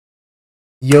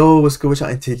Yo, what's good with y'all?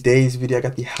 In today's video, I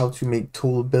got the how to make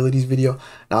tool abilities video.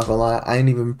 Not gonna lie, I didn't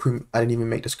even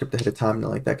make the script ahead of time,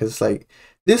 nothing like that, because it's like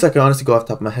this I can honestly go off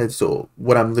the top of my head. So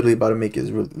what I'm literally about to make is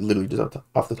literally just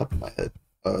off the top of my head,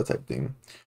 type thing.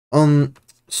 Um,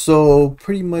 so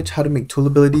pretty much how to make tool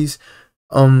abilities.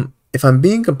 If I'm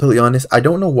being completely honest, I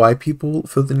don't know why people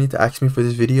feel the need to ask me for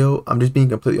this video. I'm just being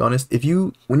completely honest.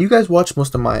 When you guys watch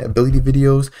most of my ability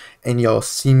videos and y'all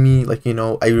see me, like,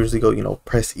 I usually go,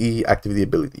 press E, activate the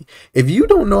ability. If you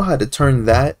don't know how to turn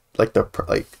that,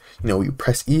 you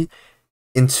press E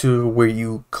into where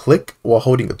you click while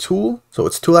holding a tool, so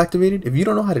it's tool activated. If you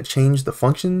don't know how to change the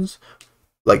functions,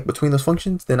 like between those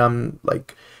functions, then I'm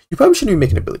like, you probably shouldn't be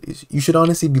making abilities. You should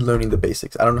honestly be learning the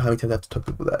basics. I don't know how many times I have to tell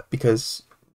people that, because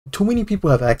too many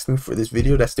people have asked me for this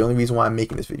video. That's the only reason why I'm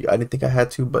making this video. I didn't think I had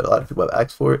to, but a lot of people have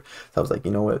asked for it. So I was like, you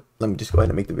know what? Let me just go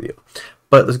ahead and make the video.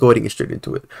 But let's go ahead and get straight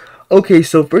into it. Okay,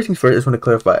 so first things first, I just want to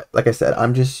clarify. Like I said,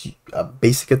 I'm just a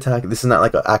basic attack. This is not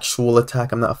like an actual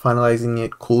attack. I'm not finalizing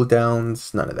it,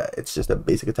 cooldowns, none of that. It's just a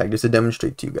basic attack just to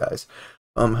demonstrate to you guys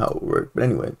how it works. But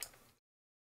anyway.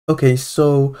 Okay,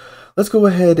 so let's go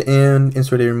ahead and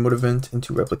insert a remote event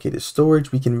into replicated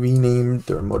storage. We can rename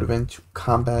the remote event to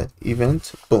combat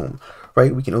event. Boom.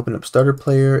 Right, we can open up starter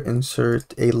player,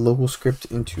 insert a local script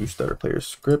into starter player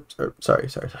script. Or sorry.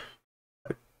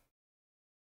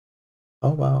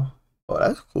 Oh wow. Oh,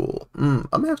 that's cool. I'm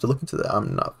gonna have to look into that.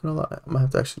 I'm not gonna lie. I'm gonna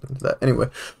have to actually look into that. Anyway,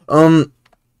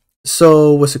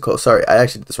 so what's it called? Sorry, I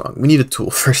actually did this wrong. We need a tool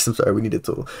first. I'm sorry, we need a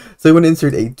tool. So we want to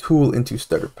insert a tool into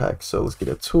starter pack. So let's get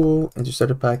a tool into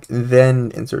starter pack,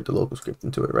 then insert the local script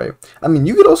into it, right? I mean,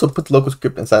 you could also put the local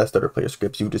script inside starter player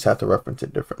scripts. You just have to reference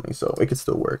it differently, so it could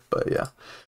still work. But yeah.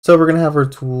 So we're gonna have our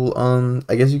tool.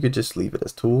 I guess you could just leave it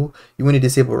as tool. You want to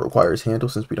disable requires handle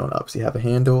since we don't obviously have a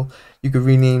handle. You could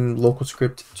rename local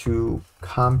script to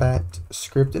combat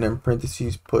script and in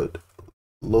parentheses put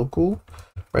local,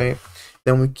 right?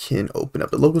 Then we can open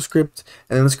up the local script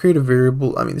and then let's create a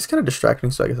variable. I mean, it's kind of distracting,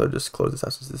 so I guess I'll just close this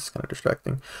out since this is kind of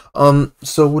distracting.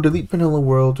 So we'll delete print hello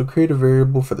world to create a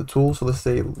variable for the tool. So let's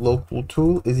say local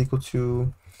tool is equal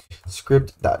to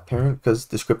script.parent because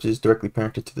the script is directly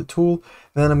parented to the tool.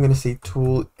 And then I'm going to say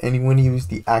tool, and you want to use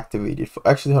the activated.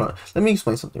 Actually, hold on. Let me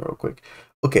explain something real quick.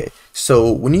 Okay,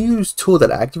 so when you use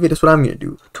tool.activate, that's what I'm going to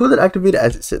do. Tool.activate,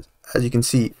 as it says, as you can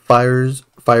see, fired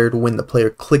when the player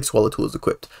clicks while the tool is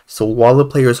equipped. So while the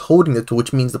player is holding the tool,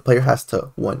 which means the player has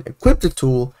to, one, equip the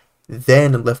tool,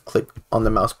 then left click on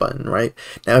the mouse button, right?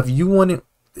 Now, if you want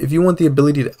the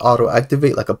ability to auto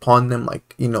activate, like upon them,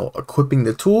 like, equipping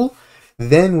the tool,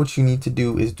 then what you need to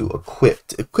do is do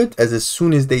equipped as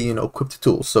soon as they, equip the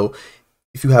tool. So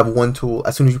if you have one tool,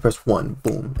 as soon as you press one,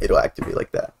 boom, it'll activate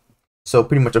like that. So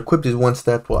pretty much equipped is one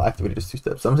step, while activated is two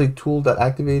steps. So I'm going to say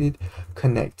tool.activated,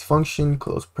 connect function,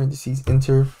 close parentheses,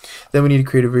 enter. Then we need to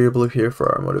create a variable up here for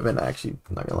our remote event. Actually,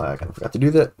 I'm not going to lie, I kind of forgot to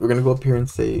do that. We're going to go up here and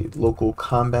say local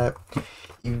combat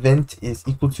event is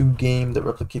equal to game the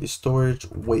replicated storage,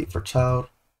 wait for child,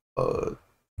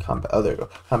 combat, oh, there you go,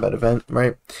 combat event,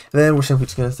 right? And then we're simply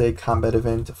just going to say combat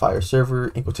event, fire server,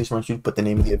 in quotation marks, you put the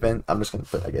name of the event. I'm just going to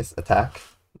put, I guess, attack.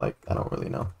 Like, I don't really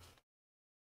know.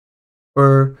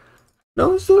 Or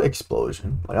no, let's do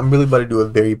explosion. Like, I'm really about to do a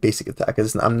very basic attack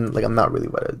because I'm not really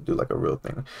about to do like a real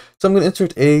thing. So I'm gonna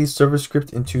insert a server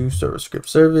script into server script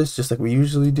service, just like we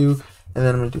usually do, and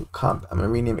then I'm gonna do I'm gonna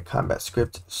rename it combat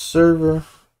script server.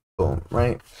 Boom,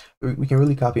 right? We can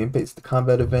really copy and paste the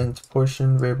combat event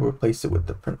portion variable, replace it with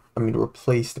the print.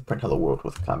 Replace the print hello world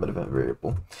with the combat event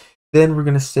variable. Then we're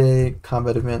gonna say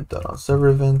combat event dot on server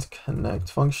event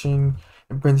connect function.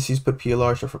 In parentheses, put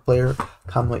PLR, short for player,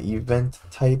 comma, event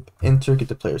type, enter, get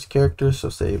the player's character. So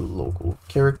say local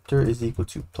character is equal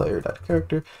to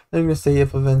player.character. Then I'm going to say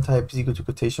if event type is equal to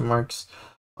quotation marks,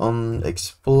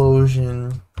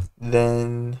 explosion,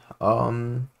 then,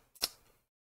 you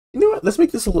know what, let's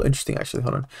make this a little interesting actually,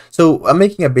 hold on. So I'm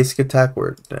making a basic attack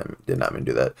where, did not mean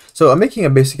to do that. So I'm making a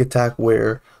basic attack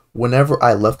where whenever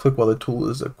I left click while the tool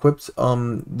is equipped,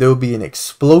 there will be an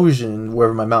explosion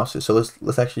wherever my mouse is. So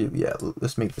let's actually, yeah,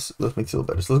 let's make this a little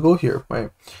better. So let's go here, right?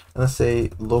 And let's say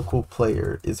local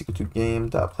player is equal to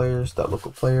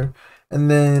game.players.local player.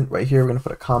 And then right here, we're going to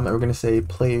put a comment. We're going to say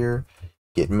player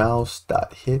get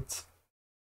mouse.hit.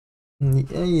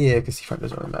 Yeah, because the front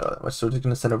doesn't really matter that much. So we're just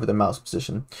going to send over the mouse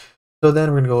position. So then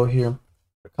we're going to go here,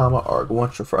 comma,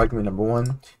 arg1 for argument number 1.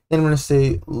 Then we're going to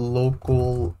say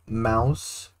local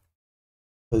mouse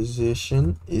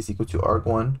position is equal to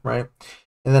arg1, right?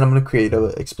 And then I'm going to create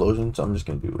an explosion. So I'm just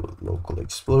going to do local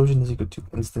explosion is equal to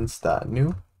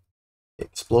instance.new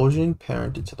explosion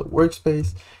parented to the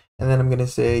workspace. And then I'm going to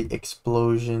say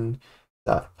explosion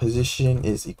dot position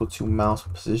is equal to mouse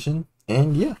position.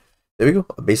 And yeah, there we go,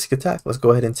 a basic attack. Let's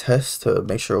go ahead and test to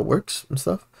make sure it works and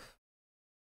stuff.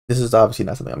 This is obviously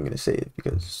not something I'm going to say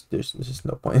because there's just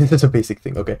no point. It's a basic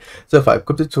thing. Okay, so if I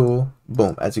equip the tool,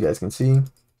 boom, as you guys can see, isn't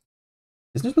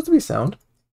there supposed to be sound?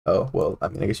 Oh, well, I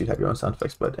mean, I guess you'd have your own sound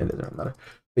effects, but it doesn't really matter.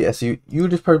 But yeah, so you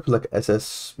just probably put like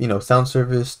SS, sound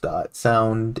service dot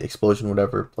sound explosion,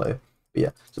 whatever, play. But yeah,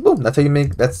 so boom, that's how you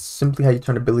make, that's simply how you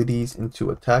turn abilities into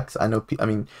attacks. I know, I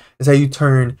mean, it's how you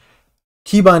turn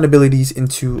keybind abilities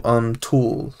into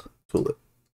tool it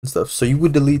and stuff. So you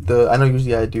would delete the, I know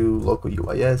usually I do local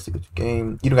UIS, you go to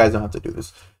game, you guys don't have to do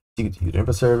this. You go to user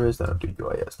input service, then I'll do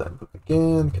UIS, then input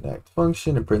again, connect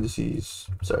function, in parentheses,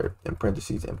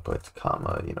 input,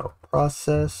 comma,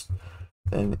 process,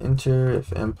 then enter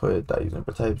if input dot user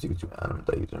input types equal to anim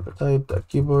dot user input type dot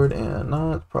keyboard and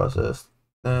not process,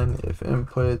 then if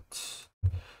input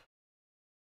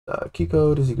key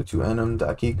code is equal to anim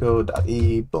dot key code dot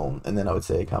e, boom, and then I would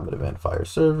say comment event fire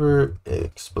server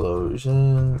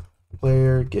explosion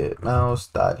player get mouse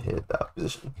dot hit dot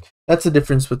position. That's the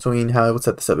difference between how I would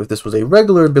set this up if this was a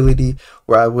regular ability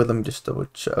where I would, let me just double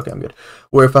check, okay, I'm good,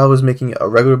 where if I was making a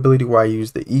regular ability where I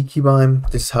use the E keybind,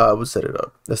 this is how I would set it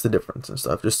up. That's the difference and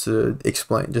stuff, just to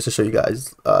explain, just to show you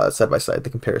guys side by side the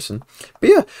comparison. But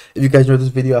yeah, if you guys enjoyed this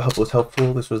video, I hope it was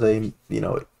helpful. This was a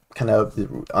kind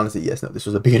of, honestly, yes, no, this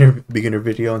was a beginner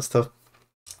video and stuff.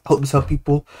 Hope this helped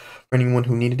people, for anyone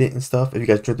who needed it and stuff. If you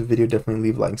guys enjoyed the video, definitely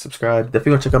leave a like and subscribe.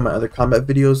 Definitely go check out my other combat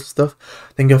videos and stuff.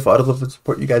 Thank you for all the love and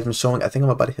support you guys been showing. I think I'm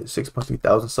about to hit 6.3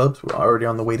 thousand subs. We're already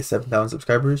on the way to 7,000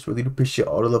 subscribers. Really appreciate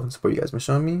all the love and support you guys been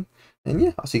showing me. And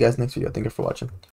yeah, I'll see you guys next video. Thank you for watching.